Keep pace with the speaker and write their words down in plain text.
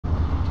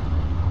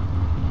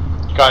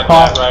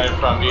Contact right in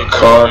front of you.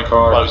 Car.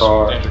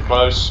 Danger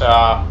close.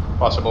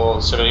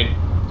 Possible civilian.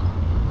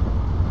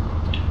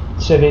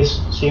 Civies,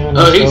 Seaman.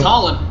 Oh, he's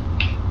hauling.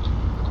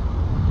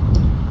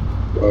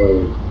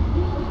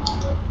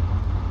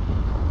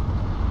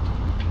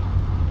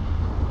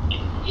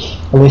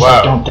 At least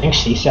I don't think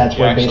CSAT's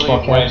where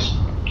baseball caps.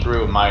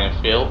 Through a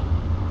minefield.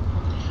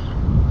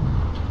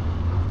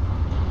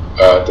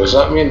 Does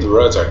that mean the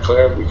roads are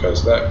clear?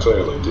 Because that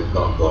clearly did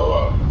not blow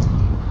up.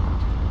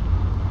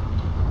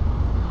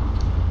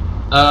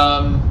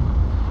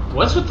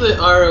 What's with the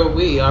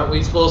ROE? Aren't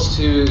we supposed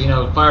to, you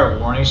know, fire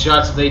warning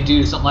shots if they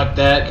do something like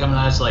that, coming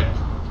at us like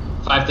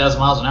 5,000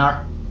 miles an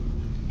hour?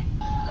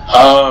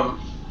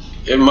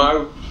 In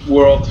my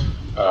world,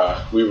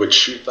 we would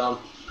shoot them.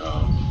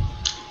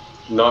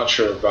 Not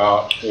sure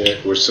about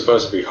it. We're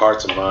supposed to be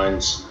hearts and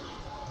minds.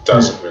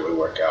 Doesn't really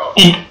work out.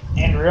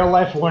 In real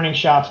life, warning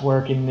shots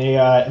work. In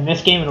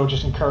this game, it'll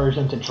just encourage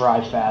them to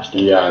drive faster.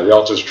 Yeah,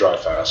 they'll just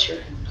drive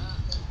faster.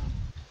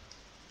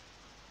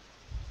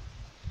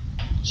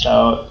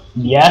 So,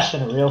 yes,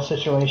 in a real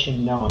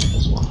situation, no in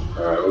this one.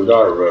 Alright, we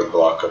got a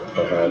roadblock up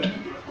ahead.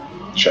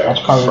 Check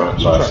That's probably,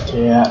 front left.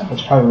 Yeah,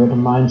 that's probably where the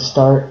mines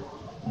start.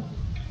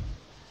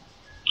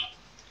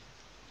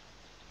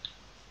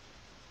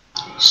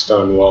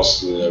 Stone walls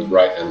to the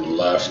right and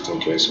left in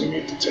case we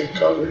need to take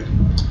cover.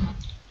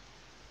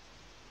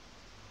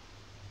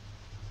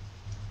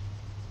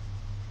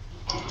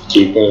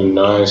 Keeping a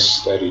nice,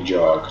 steady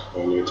jog.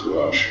 No need to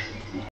rush.